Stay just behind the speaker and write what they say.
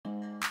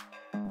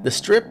The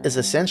Strip is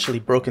essentially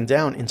broken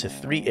down into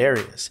three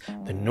areas: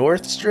 the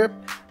North Strip,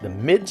 the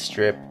Mid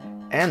Strip,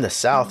 and the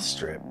South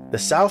Strip. The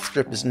South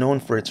Strip is known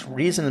for its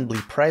reasonably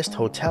priced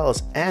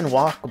hotels and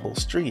walkable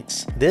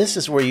streets. This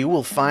is where you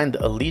will find the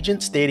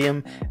Allegiant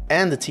Stadium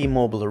and the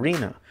T-Mobile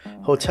Arena.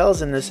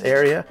 Hotels in this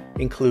area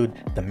include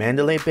the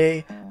Mandalay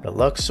Bay, the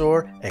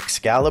Luxor,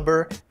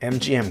 Excalibur,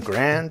 MGM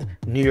Grand,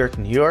 New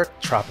York,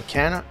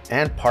 Tropicana,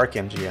 and Park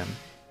MGM.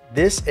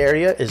 This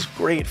area is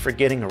great for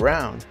getting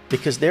around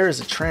because there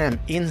is a tram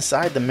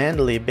inside the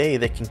Mandalay Bay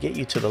that can get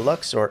you to the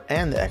Luxor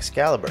and the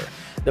Excalibur.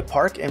 The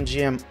Park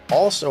MGM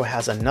also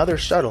has another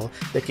shuttle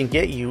that can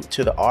get you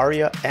to the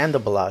Aria and the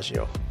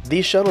Bellagio.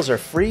 These shuttles are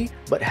free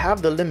but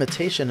have the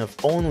limitation of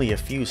only a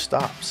few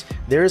stops.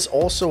 There is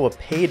also a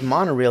paid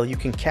monorail you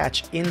can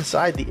catch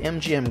inside the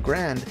MGM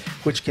Grand,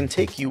 which can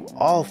take you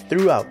all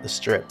throughout the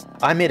Strip.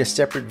 I made a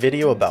separate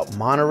video about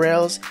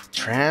monorails,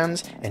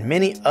 trams, and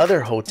many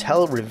other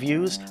hotel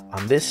reviews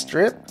on this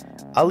Strip.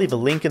 I'll leave a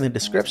link in the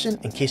description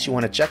in case you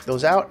want to check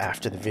those out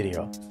after the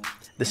video.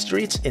 The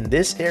streets in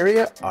this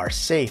area are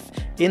safe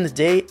in the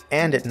day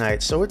and at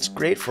night, so it's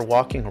great for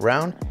walking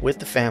around with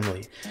the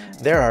family.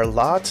 There are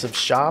lots of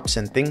shops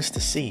and things to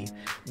see.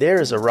 There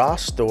is a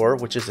Ross store,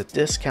 which is a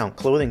discount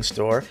clothing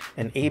store,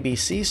 an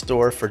ABC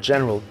store for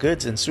general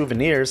goods and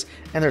souvenirs,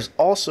 and there's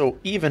also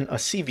even a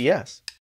CVS.